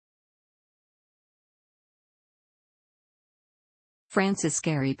Francis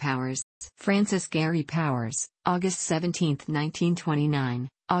Gary Powers. Francis Gary Powers, August 17, 1929,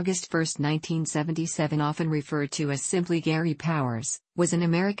 August 1, 1977, often referred to as simply Gary Powers, was an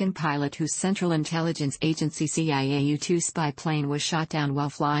American pilot whose Central Intelligence Agency CIA U-2 spy plane was shot down while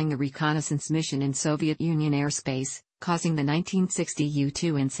flying a reconnaissance mission in Soviet Union airspace, causing the 1960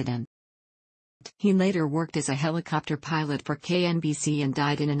 U-2 incident. He later worked as a helicopter pilot for KNBC and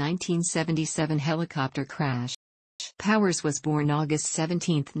died in a 1977 helicopter crash. Powers was born August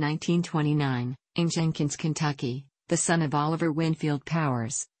 17, 1929, in Jenkins, Kentucky, the son of Oliver Winfield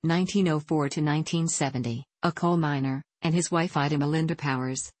Powers, 1904–1970, a coal miner, and his wife Ida Melinda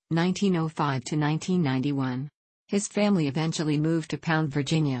Powers, 1905–1991. His family eventually moved to Pound,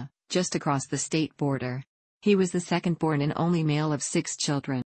 Virginia, just across the state border. He was the second born and only male of 6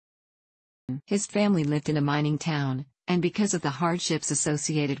 children. His family lived in a mining town, and because of the hardships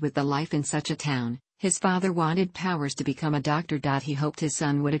associated with the life in such a town, his father wanted Powers to become a doctor. He hoped his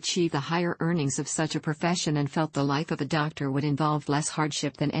son would achieve the higher earnings of such a profession and felt the life of a doctor would involve less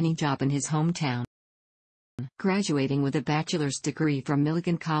hardship than any job in his hometown. Graduating with a bachelor's degree from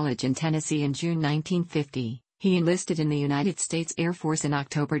Milligan College in Tennessee in June 1950, he enlisted in the United States Air Force in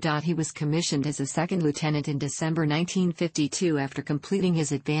October. He was commissioned as a second lieutenant in December 1952 after completing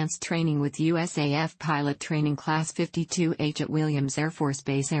his advanced training with USAF Pilot Training Class 52H at Williams Air Force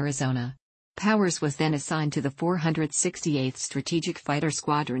Base, Arizona. Powers was then assigned to the 468th Strategic Fighter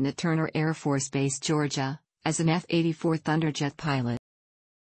Squadron at Turner Air Force Base, Georgia, as an F-84 Thunderjet pilot.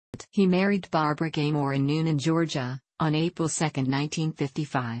 He married Barbara Gaymore in Noonan, Georgia, on April 2,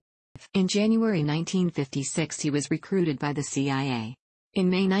 1955. In January 1956 he was recruited by the CIA. In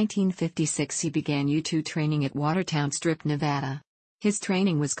May 1956 he began U-2 training at Watertown Strip, Nevada. His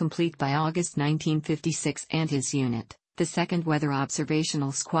training was complete by August 1956 and his unit, the 2nd Weather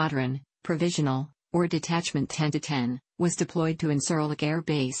Observational Squadron, Provisional, or Detachment 10-10, was deployed to Incirlik Air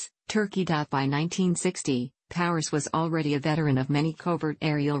Base, Turkey. By 1960, Powers was already a veteran of many covert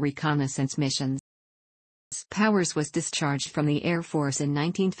aerial reconnaissance missions. Powers was discharged from the Air Force in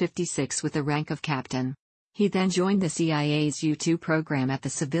 1956 with the rank of captain. He then joined the CIA's U-2 program at the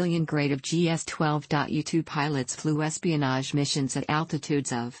civilian grade of GS-12. U-2 pilots flew espionage missions at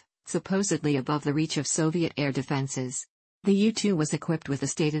altitudes of, supposedly above the reach of Soviet air defenses. The U-2 was equipped with a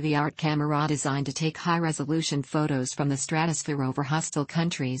state-of-the-art camera designed to take high-resolution photos from the stratosphere over hostile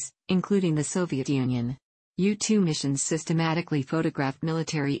countries, including the Soviet Union. U-2 missions systematically photographed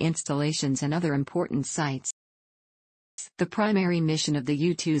military installations and other important sites. The primary mission of the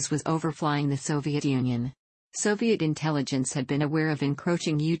U-2s was overflying the Soviet Union. Soviet intelligence had been aware of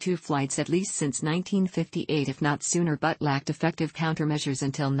encroaching U-2 flights at least since 1958, if not sooner, but lacked effective countermeasures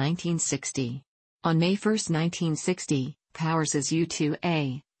until 1960. On May 1, 1960, Powers's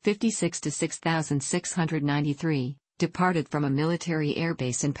U-2A, 56-6693, departed from a military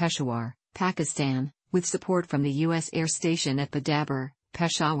airbase in Peshawar, Pakistan, with support from the U.S. Air Station at Badabur,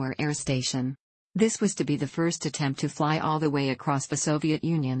 Peshawar Air Station. This was to be the first attempt to fly all the way across the Soviet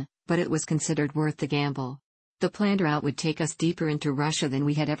Union, but it was considered worth the gamble. The planned route would take us deeper into Russia than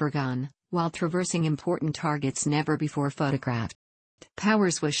we had ever gone, while traversing important targets never before photographed.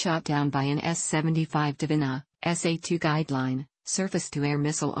 Powers was shot down by an S-75 Dvina, SA-2 guideline, surface-to-air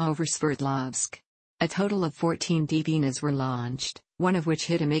missile over Sverdlovsk. A total of 14 Dvinas were launched, one of which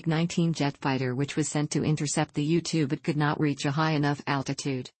hit a MiG-19 jet fighter which was sent to intercept the U-2 but could not reach a high enough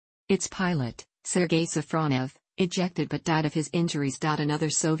altitude. Its pilot, Sergei Safronov, ejected but died of his injuries. Another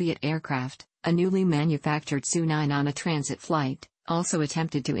Soviet aircraft, a newly manufactured Su-9 on a transit flight, also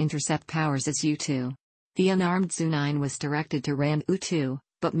attempted to intercept Powers' U-2. The unarmed Su-9 was directed to ram U-2,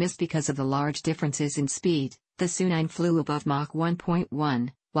 but missed because of the large differences in speed. The Su-9 flew above Mach 1.1,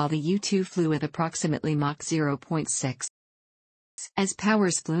 while the U-2 flew at approximately Mach 0.6. As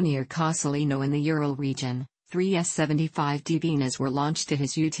Powers flew near Koszalino in the Ural region, 3 S-75 Dvinas were launched at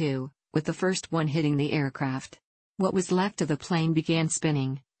his U-2, with the first one hitting the aircraft. What was left of the plane began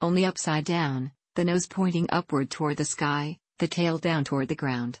spinning, only upside down, the nose pointing upward toward the sky, the tail down toward the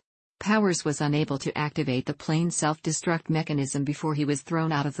ground. Powers was unable to activate the plane's self-destruct mechanism before he was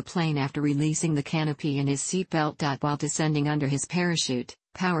thrown out of the plane after releasing the canopy and his seatbelt. While descending under his parachute,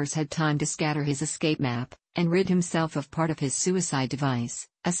 Powers had time to scatter his escape map, and rid himself of part of his suicide device,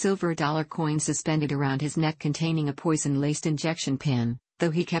 a silver dollar coin suspended around his neck containing a poison-laced injection pin, though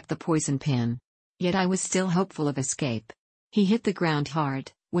he kept the poison pin. Yet I was still hopeful of escape. He hit the ground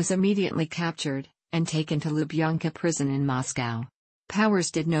hard, was immediately captured, and taken to Lubyanka prison in Moscow. Powers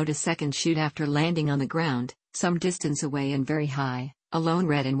did note a second chute after landing on the ground, some distance away and very high, a lone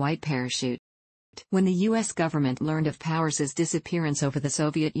red and white parachute. When the U.S. government learned of Powers' disappearance over the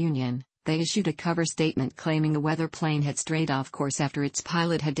Soviet Union, they issued a cover statement claiming the weather plane had strayed off course after its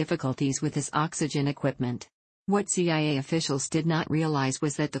pilot had difficulties with his oxygen equipment. What CIA officials did not realize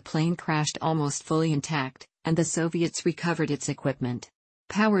was that the plane crashed almost fully intact, and the Soviets recovered its equipment.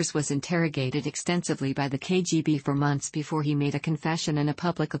 Powers was interrogated extensively by the KGB for months before he made a confession and a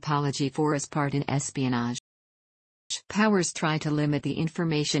public apology for his part in espionage. Powers tried to limit the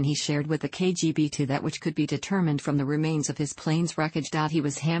information he shared with the KGB to that which could be determined from the remains of his plane's wreckage. He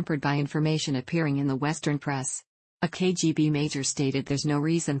was hampered by information appearing in the Western press. A KGB major stated, "There's no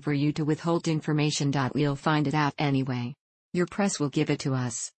reason for you to withhold information. We'll find it out anyway. Your press will give it to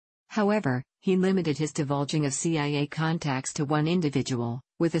us." However, he limited his divulging of CIA contacts to one individual,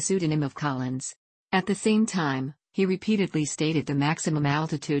 with the pseudonym of Collins. At the same time, he repeatedly stated the maximum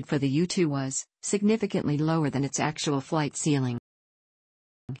altitude for the U-2 was significantly lower than its actual flight ceiling.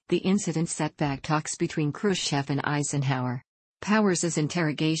 The incident set back talks between Khrushchev and Eisenhower. Powers'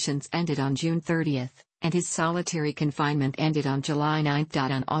 interrogations ended on June 30, and his solitary confinement ended on July 9.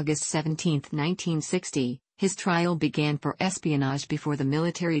 On August 17, 1960, his trial began for espionage before the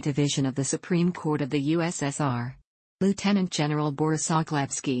Military Division of the Supreme Court of the USSR. Lieutenant General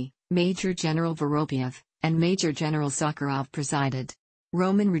Borisoglebsky, Major General Vorobyev, and Major General Sakharov presided.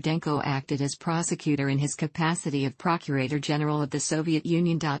 Roman Rudenko acted as prosecutor in his capacity of Procurator General of the Soviet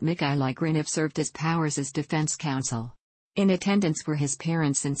Union. Mikhail Grinov served as Powers' defense counsel. In attendance were his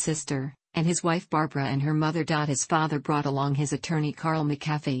parents and sister, and his wife Barbara and her mother. His father brought along his attorney Carl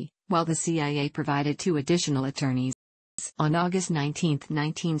McAfee, while the CIA provided 2 additional attorneys. On August 19,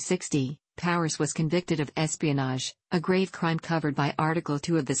 1960, Powers was convicted of espionage, a grave crime covered by Article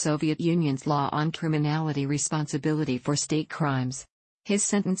 2 of the Soviet Union's Law on Criminality Responsibility for State Crimes. His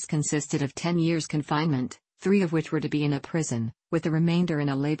sentence consisted of 10 years confinement, 3 of which were to be in a prison, with the remainder in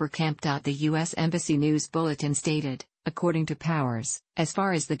a labor camp. The U.S. Embassy News Bulletin stated, according to Powers, "As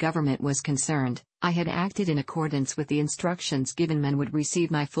far as the government was concerned, I had acted in accordance with the instructions given. Men would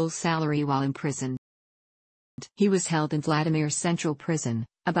receive my full salary while imprisoned." He was held in Vladimir's Central Prison,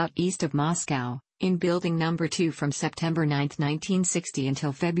 about east of Moscow, in Building No. 2 from September 9, 1960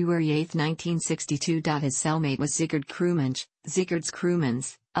 until February 8, 1962. His cellmate was Zigard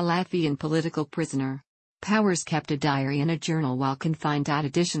Krumins, a Latvian political prisoner. Powers kept a diary and a journal while confined.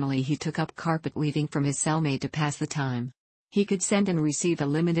 Additionally, he took up carpet weaving from his cellmate to pass the time. He could send and receive a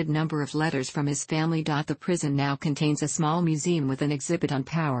limited number of letters from his family. The prison now contains a small museum with an exhibit on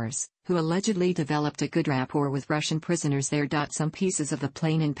Powers, who allegedly developed a good rapport with Russian prisoners there. Some pieces of the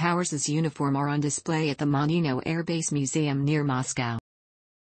plane in Powers' uniform are on display at the Monino Air Base Museum near Moscow.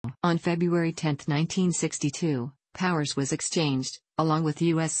 On February 10, 1962, Powers was exchanged, along with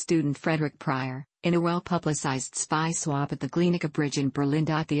U.S. student Frederick Pryor, in a well-publicized spy swap at the Glienicke Bridge in Berlin.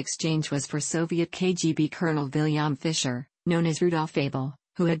 The exchange was for Soviet KGB Colonel William Fischer, known as Rudolf Abel,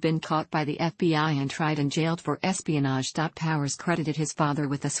 who had been caught by the FBI and tried and jailed for espionage. Powers credited his father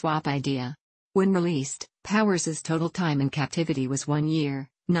with the swap idea. When released, Powers' total time in captivity was 1 year,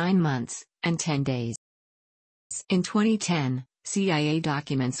 9 months, and 10 days. In 2010, CIA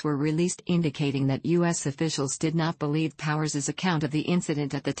documents were released indicating that U.S. officials did not believe Powers' account of the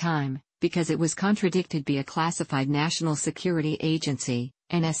incident at the time, because it was contradicted by a classified National Security Agency,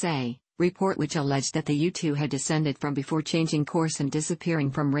 NSA, report which alleged that the U-2 had descended from before changing course and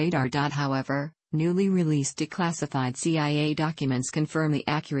disappearing from radar. However, newly released declassified CIA documents confirm the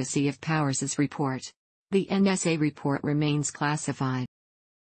accuracy of Powers' report. The NSA report remains classified.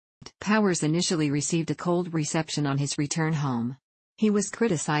 Powers initially received a cold reception on his return home. He was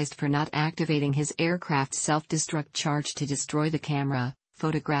criticized for not activating his aircraft's self-destruct charge to destroy the camera,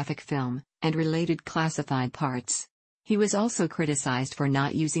 photographic film, and related classified parts. He was also criticized for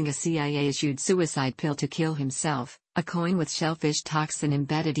not using a CIA-issued suicide pill to kill himself, a coin with shellfish toxin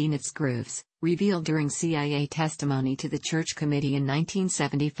embedded in its grooves, revealed during CIA testimony to the Church Committee in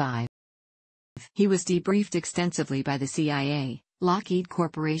 1975. He was debriefed extensively by the CIA, Lockheed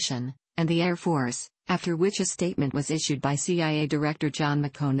Corporation, and the Air Force, after which a statement was issued by CIA Director John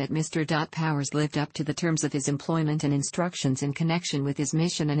McCone that Mr. Powers lived up to the terms of his employment and instructions in connection with his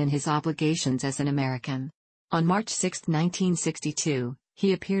mission and in his obligations as an American. On March 6, 1962,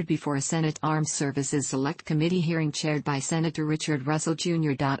 he appeared before a Senate Armed Services Select Committee hearing chaired by Senator Richard Russell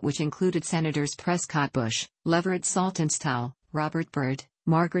Jr. Which included Senators Prescott Bush, Leverett Saltonstall, Robert Byrd,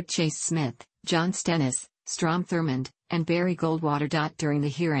 Margaret Chase Smith, John Stennis, Strom Thurmond, and Barry Goldwater. During the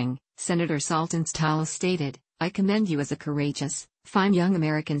hearing, Senator Saltonstall stated, "I commend you as a courageous, fine young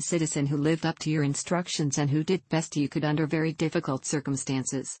American citizen who lived up to your instructions and who did best you could under very difficult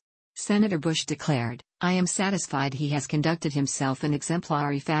circumstances. Senator Bush declared, "I am satisfied he has conducted himself in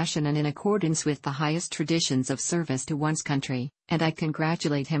exemplary fashion and in accordance with the highest traditions of service to one's country, and I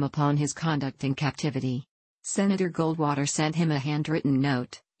congratulate him upon his conduct in captivity." Senator Goldwater sent him a handwritten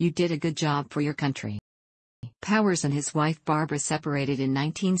note, "You did a good job for your country." Powers and his wife Barbara separated in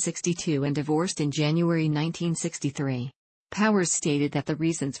 1962 and divorced in January 1963. Powers stated that the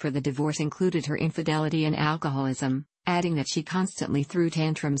reasons for the divorce included her infidelity and alcoholism, adding that she constantly threw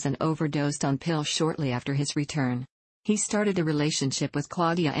tantrums and overdosed on pills shortly after his return. He started a relationship with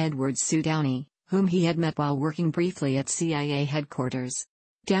Claudia Edwards Sue Downey, whom he had met while working briefly at CIA headquarters.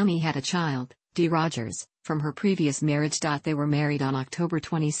 Downey had a child, Dee Rogers, from her previous marriage. They were married on October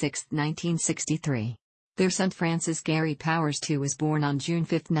 26, 1963. Their son Francis Gary Powers II was born on June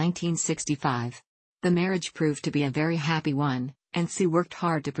 5, 1965. The marriage proved to be a very happy one, and Sue worked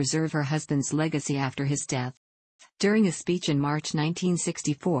hard to preserve her husband's legacy after his death. During a speech in March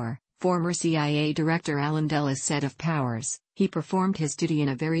 1964, former CIA Director Allen Dulles said of Powers, "He performed his duty in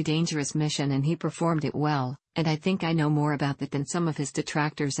a very dangerous mission and he performed it well, and I think I know more about that than some of his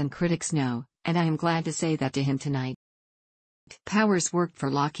detractors and critics know, and I am glad to say that to him tonight." Powers worked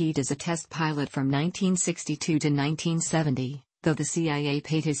for Lockheed as a test pilot from 1962 to 1970, though the CIA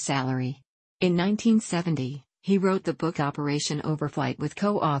paid his salary. In 1970, he wrote the book Operation Overflight with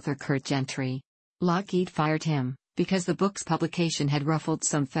co-author Kurt Gentry. Lockheed fired him, because the book's publication had ruffled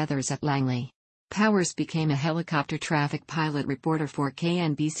some feathers at Langley. Powers became a helicopter traffic pilot reporter for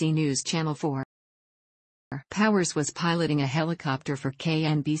KNBC News Channel 4. Powers was piloting a helicopter for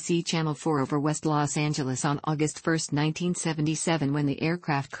KNBC Channel 4 over West Los Angeles on August 1, 1977 when the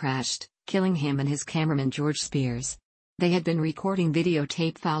aircraft crashed, killing him and his cameraman George Spears. They had been recording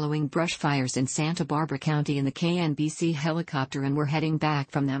videotape following brush fires in Santa Barbara County in the KNBC helicopter and were heading back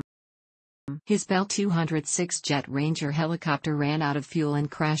from them. His Bell 206 Jet Ranger helicopter ran out of fuel and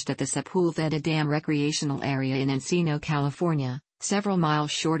crashed at the Sepulveda Dam recreational area in Encino, California, several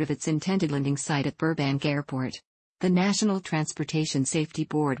miles short of its intended landing site at Burbank Airport. The National Transportation Safety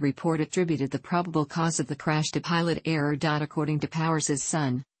Board report attributed the probable cause of the crash to pilot error. According to Powers'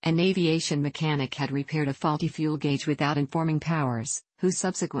 son, an aviation mechanic had repaired a faulty fuel gauge without informing Powers, who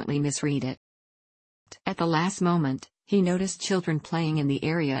subsequently misread it. At the last moment, he noticed children playing in the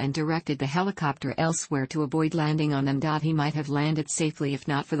area and directed the helicopter elsewhere to avoid landing on them. He might have landed safely if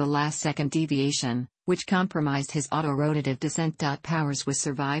not for the last-second deviation, which compromised his auto-rotative descent. Powers was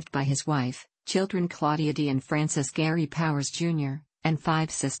survived by his wife, children Claudia D. and Francis Gary Powers Jr., and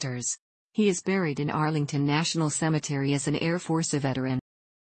 5 sisters. He is buried in Arlington National Cemetery as an Air Force veteran.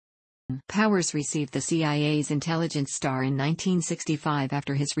 Powers received the CIA's Intelligence Star in 1965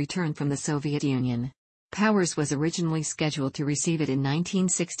 after his return from the Soviet Union. Powers was originally scheduled to receive it in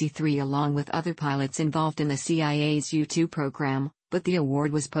 1963 along with other pilots involved in the CIA's U-2 program, but the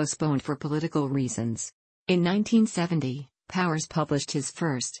award was postponed for political reasons. In 1970, Powers published his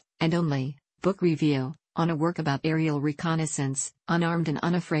first, and only, book review, on a work about aerial reconnaissance, Unarmed and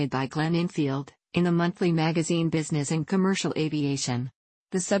Unafraid by Glenn Infield, in the monthly magazine Business and Commercial Aviation.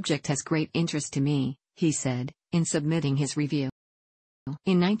 "The subject has great interest to me," he said, in submitting his review.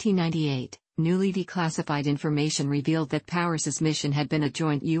 In 1998, newly declassified information revealed that Powers' mission had been a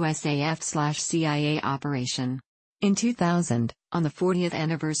joint USAF/CIA operation. In 2000, on the 40th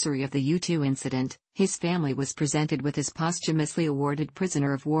anniversary of the U-2 incident, his family was presented with his posthumously awarded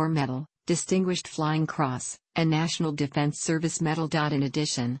Prisoner of War Medal, Distinguished Flying Cross, and National Defense Service Medal. In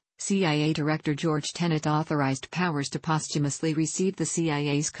addition, CIA Director George Tenet authorized Powers to posthumously receive the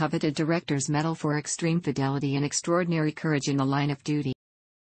CIA's coveted Director's Medal for extreme fidelity and extraordinary courage in the line of duty.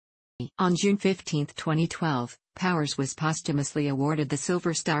 On June 15, 2012, Powers was posthumously awarded the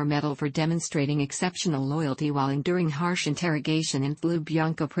Silver Star Medal for demonstrating exceptional loyalty while enduring harsh interrogation in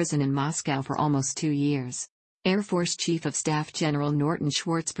Lubyanka prison in Moscow for almost 2 years. Air Force Chief of Staff General Norton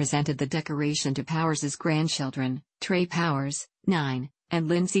Schwartz presented the decoration to Powers' grandchildren, Trey Powers, 9, and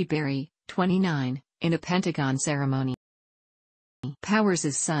Lindsay Berry, 29, in a Pentagon ceremony.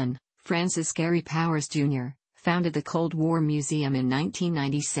 Powers' son, Francis Gary Powers Jr., founded the Cold War Museum in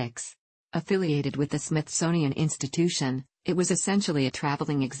 1996. Affiliated with the Smithsonian Institution, it was essentially a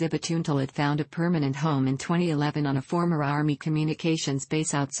traveling exhibit until it found a permanent home in 2011 on a former Army communications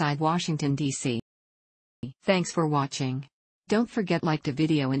base outside Washington, D.C. Thanks for watching. Don't forget to like the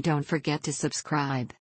video and don't forget to subscribe.